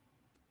mic?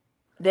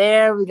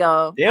 There we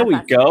go. There we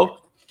go.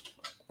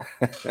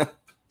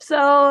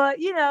 So,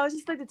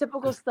 just like the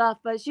typical stuff,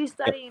 but she's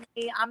studying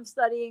me. I'm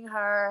studying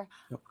her.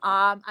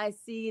 I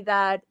see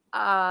that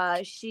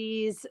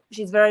she's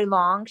very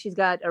long. She's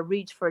got a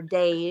reach for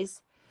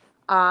days.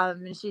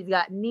 She's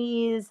got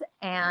knees,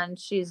 and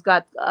she's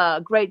got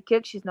great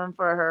kicks. She's known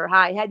for her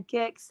high head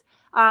kicks.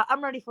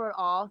 I'm ready for it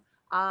all.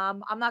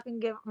 I'm not going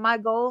to give my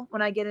goal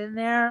when I get in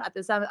there at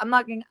the summit.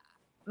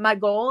 My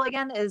goal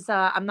again is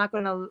I'm not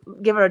going to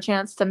give her a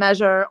chance to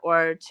measure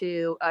or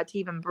to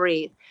even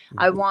breathe.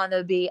 I want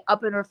to be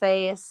up in her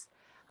face.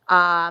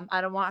 I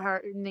don't want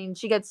her. I mean,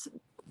 she gets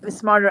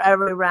smarter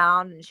every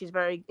round, and she's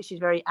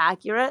very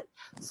accurate.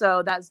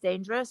 So that's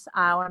dangerous.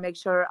 I want to make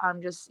sure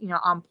I'm just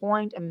on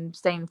point and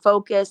staying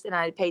focused, and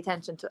I pay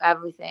attention to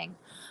everything.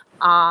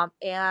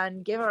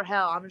 And give her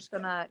hell. I'm just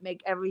gonna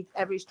make every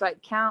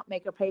strike count,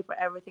 make her pay for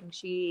everything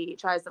she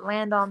tries to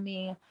land on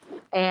me,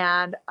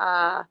 and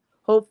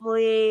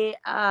hopefully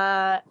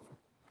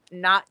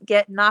not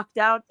get knocked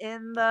out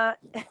in the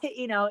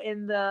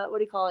in the what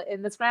do you call it,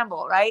 in the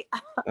scramble, right?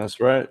 That's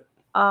right.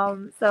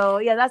 So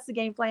yeah, that's the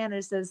game plan,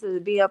 is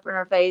to be up in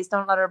her face,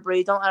 don't let her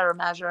breathe, don't let her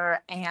measure,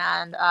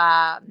 and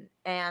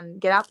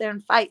get out there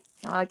and fight.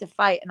 I like to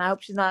fight, and I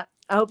hope she's not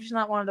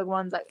one of the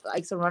ones that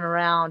likes to run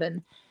around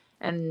and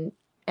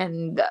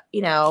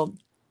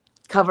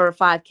cover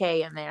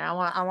 5K in there.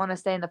 I want to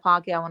stay in the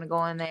pocket. I want to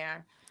go in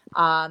there.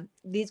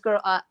 These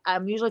girls,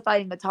 I'm usually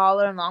fighting the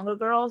taller and longer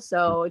girls,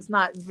 so it's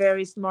not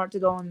very smart to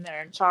go in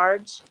there and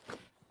charge,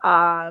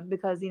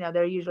 because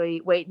they're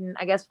usually waiting,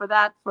 I guess, for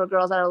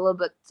girls that are a little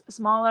bit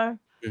smaller.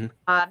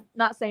 Mm-hmm.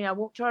 Not saying I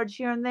won't charge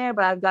here and there,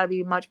 but I've got to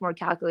be much more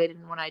calculated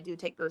when I do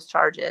take those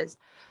charges.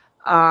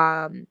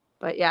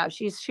 But yeah,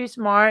 she's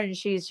smart, and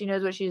she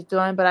knows what she's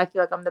doing. But I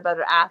feel like I'm the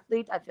better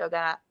athlete. I feel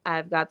that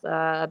I've got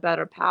the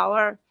better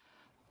power.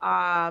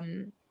 I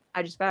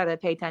just gotta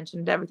pay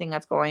attention to everything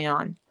that's going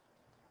on.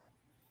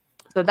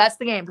 So that's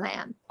the game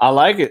plan. I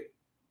like it.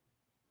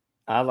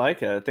 I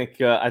think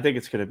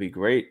it's gonna be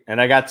great.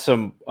 And I got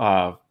some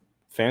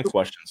fan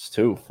questions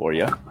too for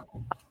you.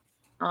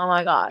 Oh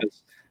my God.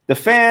 The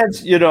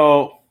fans, you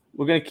know,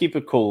 we're gonna keep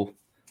it cool,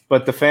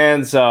 but the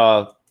fans,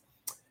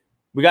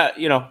 we got,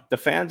 you know, the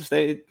fans,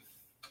 they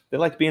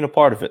like being a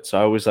part of it. So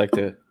I always like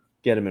to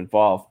get them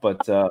involved.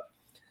 But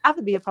have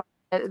to be a part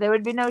of it. There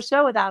would be no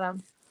show without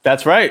them.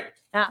 That's right.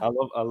 Yeah.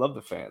 I love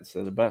the fans.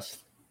 They're the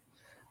best.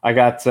 I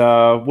got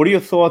what are your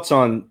thoughts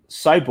on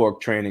Cyborg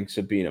training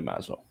Sabina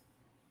Mazo?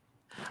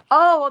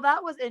 Oh, well,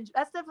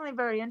 that's definitely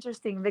very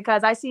interesting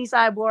because I see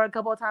Cyborg a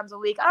couple of times a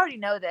week. I already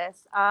know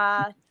this.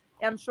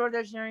 I'm sure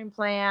they're sharing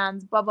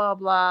plans, blah, blah,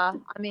 blah.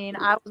 I mean,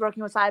 I was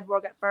working with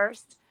Cyborg at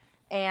first,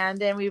 and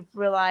then we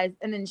realized,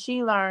 and then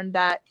she learned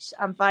that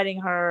I'm fighting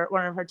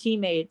one of her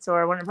teammates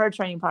or one of her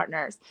training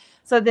partners.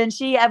 So then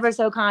she ever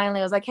so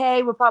kindly was like,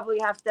 hey, we'll probably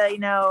have to, you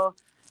know,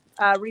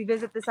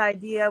 revisit this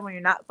idea when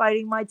you're not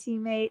fighting my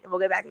teammate, and we'll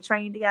get back to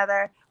training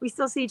together. We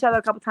still see each other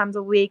a couple times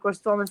a week. We're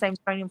still on the same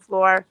training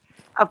floor.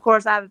 Of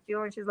course, I have a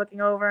feeling she's looking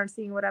over and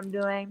seeing what I'm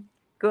doing.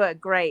 Good,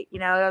 great. You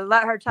know,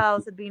 let her tell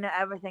Sabina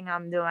everything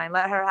I'm doing.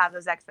 Let her have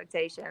those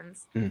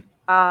expectations.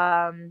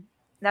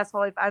 That's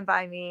totally fine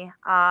by me.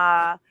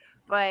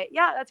 But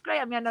yeah, that's great.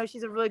 I mean, I know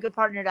she's a really good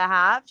partner to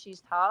have.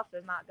 She's tough.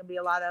 There's not going to be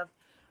a lot of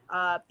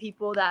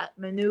people that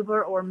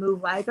maneuver or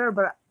move like her,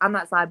 but I'm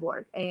not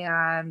Cyborg.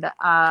 And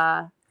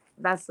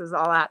that's just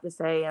all I have to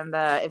say. And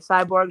if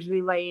Cyborg's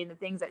relaying the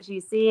things that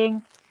she's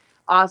seeing,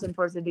 awesome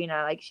for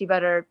Sabina. Like, she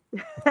better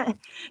to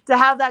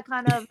have that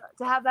kind of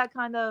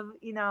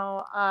you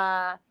know,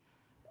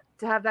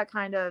 to have that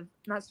kind of,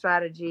 not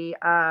strategy,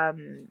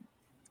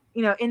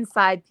 you know,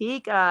 inside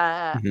peek.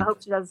 I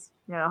hope she does,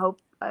 you know,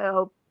 I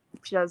hope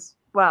she does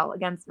well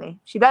against me.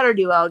 She better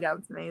do well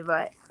against me,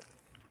 but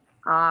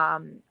I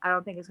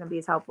don't think it's going to be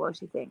as helpful as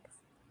she thinks.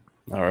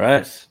 All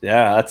right.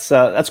 Yeah,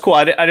 that's cool.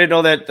 I didn't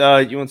know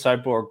that you and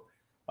Cyborg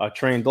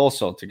trained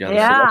also together.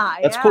 Yeah,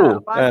 so that's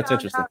cool. Well, that's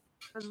interesting.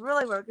 I was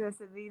really working with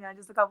Sabina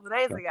just a couple of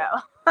days ago.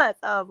 So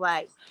I was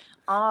like,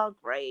 oh,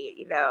 great,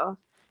 you know.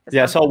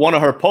 Yeah, I saw one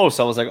of her posts.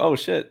 I was like, oh,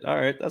 shit. All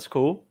right, that's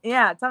cool.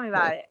 Yeah, tell me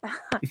about it.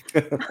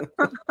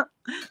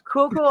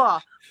 Cool.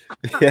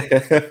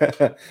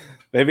 Yeah.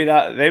 maybe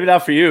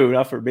not for you,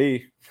 not for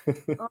me.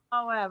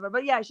 Oh, whatever.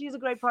 But yeah, she's a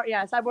great partner.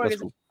 Yeah, Cyborg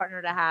is a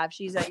partner to have.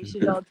 She's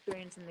well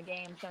experienced in the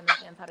game. She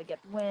understands how to get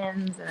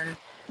wins, and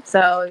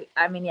so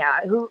I mean,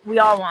 yeah, we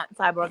all want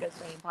Cyborg as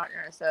training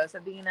partner. So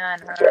Sabina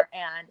and her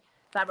and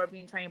Cyborg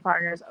being training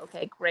partners,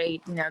 okay,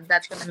 great. You know,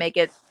 that's going to make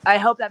it. I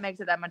hope that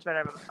makes it that much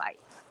better of a fight.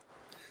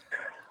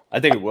 I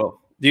think it will.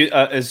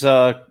 Is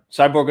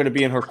Cyborg going to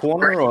be in her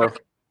corner, or?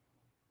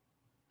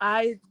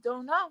 I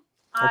don't know.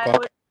 Okay. I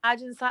would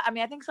imagine. I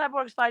mean, I think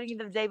Cyborg's fighting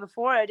either the day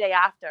before or the day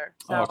after.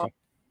 So. Okay.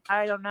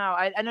 I don't know.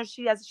 I know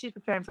she's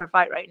preparing for a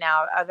fight right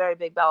now, a very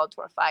big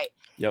Bellator fight.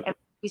 Yep. And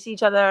we see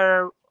each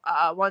other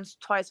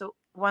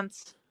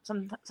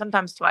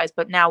sometimes twice,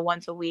 but now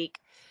once a week.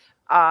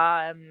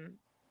 And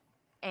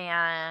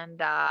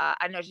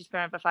I know she's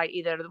preparing for a fight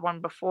either the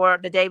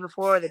day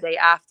before, or the day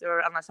after,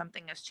 unless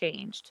something has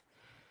changed.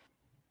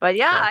 But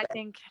yeah,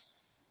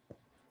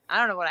 I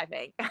don't know what I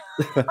think.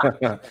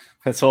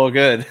 That's all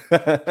good.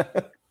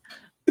 And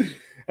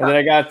then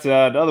I got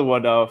another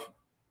one of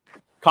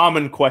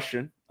common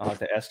question. I'll have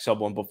to ask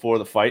someone before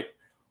the fight.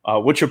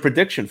 What's your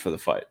prediction for the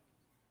fight?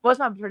 What's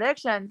my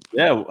prediction?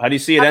 Yeah, how do you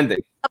see it ending?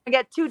 I'm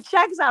going to get 2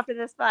 checks after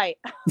this fight.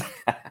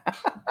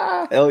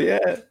 Hell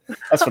yeah.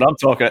 That's what I'm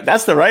talking about.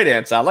 That's the right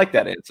answer. I like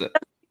that answer.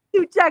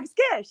 2 checks,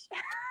 Kish.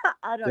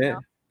 I don't know.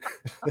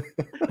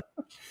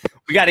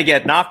 We got to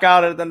get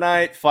knockout of the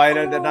night, fight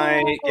of the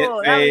night,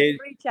 get paid.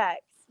 3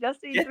 checks.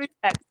 Just need 3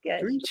 checks,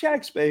 Kish. 3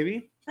 checks,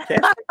 baby.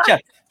 Cash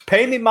checks.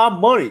 Pay me my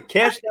money.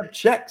 Cash them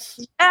checks.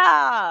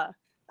 Yeah.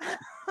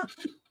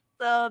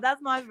 So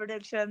that's my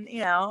prediction. You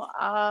know,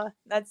 I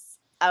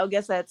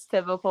guess that's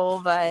typical,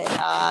 but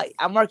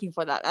I'm working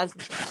for that. That's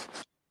for sure.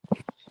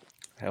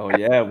 Hell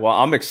yeah. Well,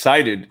 I'm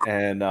excited,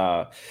 and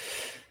I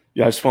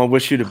just want to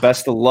wish you the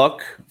best of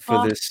luck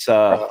for this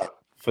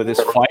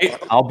fight.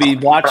 I'll be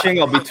watching.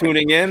 I'll be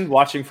tuning in,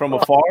 watching from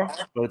afar,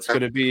 but it's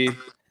going to be.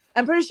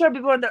 I'm pretty sure it'll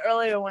be one of the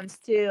earlier ones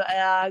too,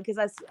 because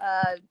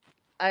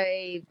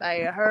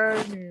I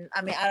heard, and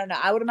I mean, I don't know.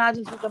 I would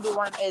imagine it's going to be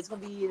one. It's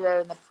going to be either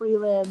in the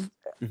prelim.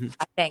 Mm-hmm.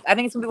 I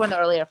think it's going to be one of the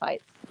earlier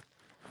fights.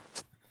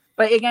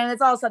 But again,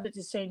 it's all subject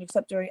to change,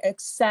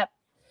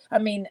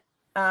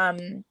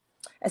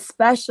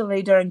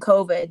 especially during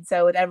COVID.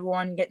 So with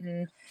everyone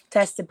getting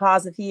tested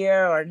positive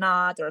here or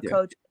not, or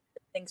coach,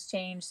 things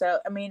change. So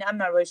I mean, I'm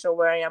not really sure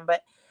where I am,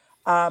 but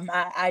I'm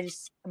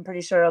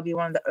pretty sure it'll be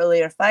one of the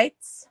earlier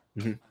fights.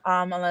 Mm-hmm.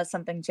 Unless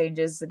something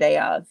changes the day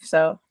of.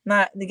 So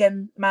my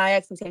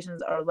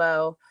expectations are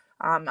low.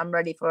 I'm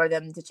ready for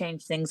them to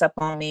change things up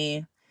on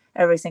me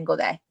every single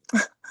day.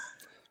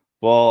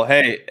 Well,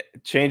 hey,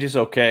 change is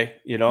okay.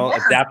 You know,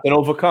 adapt and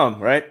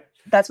overcome, right?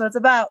 That's what it's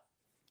about.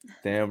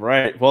 Damn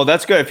right. Well,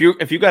 that's good.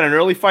 If you got an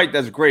early fight,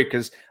 that's great,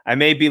 because I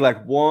may be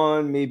like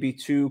 1, maybe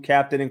 2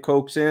 captain and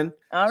cokes in.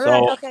 All right.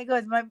 So okay,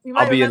 good. You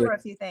might remember a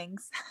few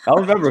things. I'll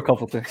remember a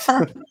couple things.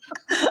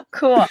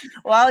 Cool.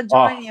 Well, I'll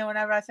join you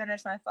whenever I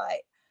finish my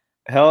fight.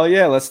 Hell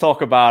yeah, let's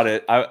talk about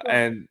it.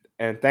 And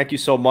thank you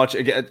so much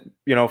again.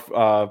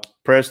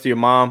 Prayers to your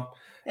mom.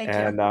 Thank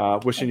and you.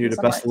 Wishing Thank you you the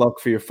so best much. of luck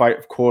for your fight,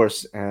 of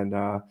course.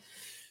 And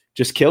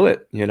just kill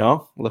it.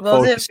 Look Will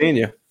forward do. to seeing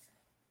you.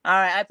 All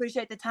right. I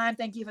appreciate the time.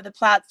 Thank you for the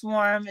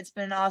platform. It's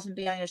been awesome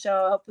being on your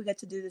show. I hope we get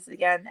to do this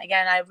again.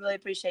 Again, I really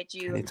appreciate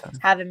you Anytime.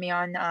 having me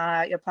on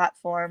your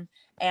platform.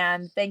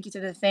 And thank you to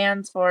the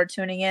fans for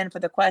tuning in, for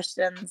the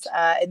questions.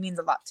 It means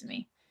a lot to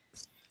me.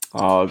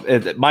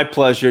 My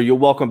pleasure. You're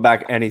welcome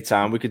back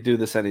anytime. We could do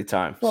this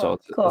anytime. Cool. So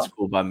Cool. That's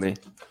cool by me.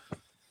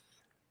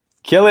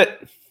 Kill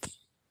it.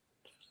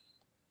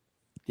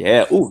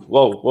 Yeah. Ooh.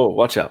 Whoa.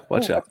 Watch out.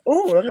 Watch out.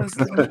 Ooh. Almost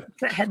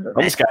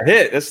got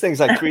hit. This thing's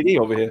like 3D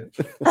over here.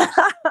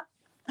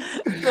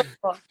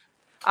 Cool.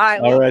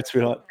 All right,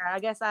 sweetheart. I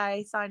guess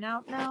I sign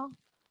out now.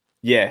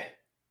 Yeah.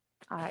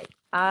 All right.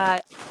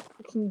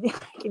 Can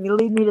you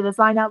lead me to the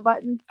sign out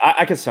button?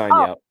 I can sign you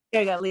out.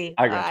 There you go. Leave.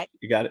 I got you.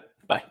 You got it.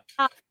 Bye.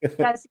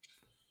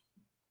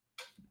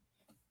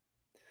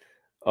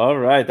 All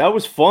right. That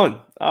was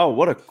fun. Oh,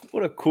 what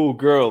a cool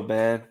girl,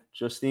 man.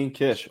 Justine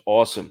Kish.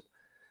 Awesome.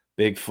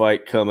 Big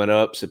fight coming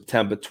up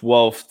September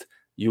 12th.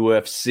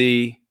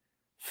 UFC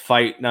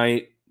Fight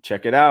Night.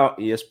 Check it out.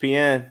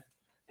 ESPN.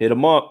 Hit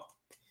them up.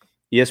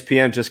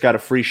 ESPN just got a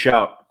free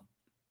shout.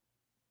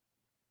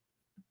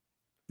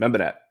 Remember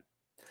that.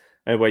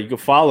 Anyway, you can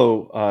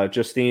follow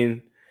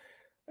Justine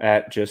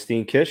at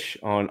Justine Kish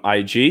on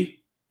IG.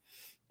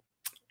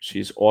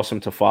 She's awesome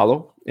to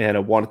follow. And I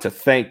wanted to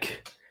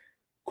thank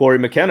Corey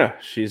McKenna.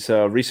 She's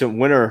a recent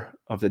winner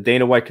of the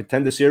Dana White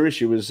Contender Series.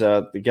 She was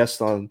the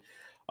guest on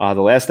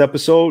the last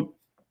episode.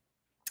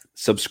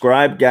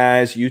 Subscribe,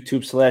 guys.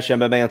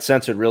 YouTube/MMA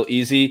Uncensored. Real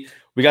easy.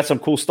 We got some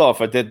cool stuff.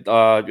 I did, we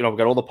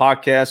got all the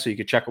podcasts, so you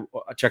can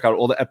check out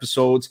all the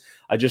episodes.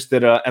 I just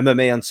did a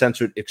MMA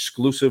Uncensored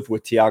exclusive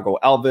with Thiago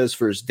Alves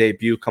for his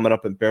debut coming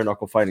up in Bare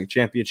Knuckle Fighting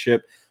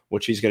Championship,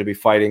 which he's going to be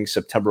fighting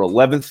September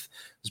 11th.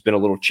 There's been a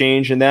little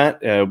change in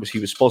that. He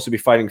was supposed to be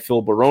fighting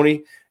Phil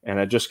Baroni, and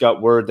I just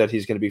got word that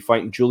he's going to be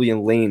fighting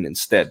Julian Lane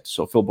instead.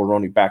 So Phil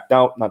Baroni backed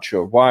out. Not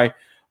sure why,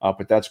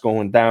 but that's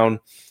going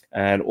down.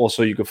 And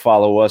also you can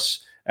follow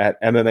us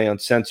at MMA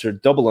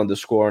Uncensored _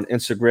 on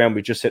Instagram.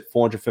 We just hit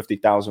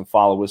 450,000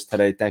 followers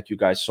today. Thank you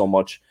guys so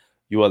much.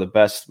 You are the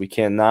best. We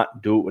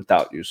cannot do it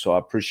without you. So I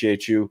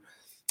appreciate you.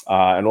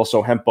 And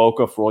also Hemp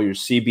Boca for all your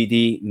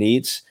CBD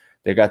needs.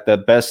 They got the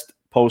best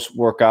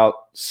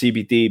post-workout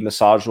CBD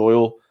massage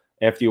oil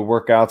after your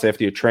workouts,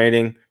 after your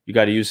training. You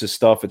got to use this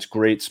stuff. It's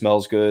great.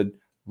 Smells good.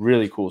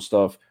 Really cool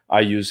stuff. I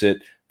use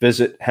it.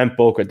 Visit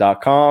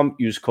hempboca.com.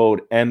 Use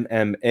code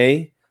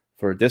MMA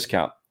for a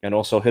discount. And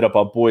also hit up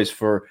our boys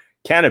for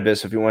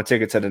cannabis if you want to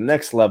take it to the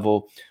next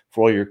level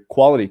for all your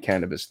quality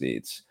cannabis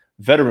needs.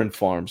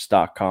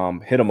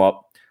 Veteranfarms.com. Hit them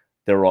up.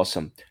 They're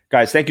awesome.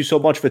 Guys, thank you so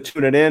much for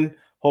tuning in.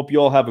 Hope you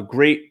all have a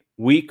great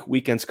week.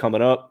 Weekend's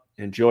coming up.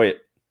 Enjoy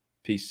it.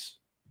 Peace.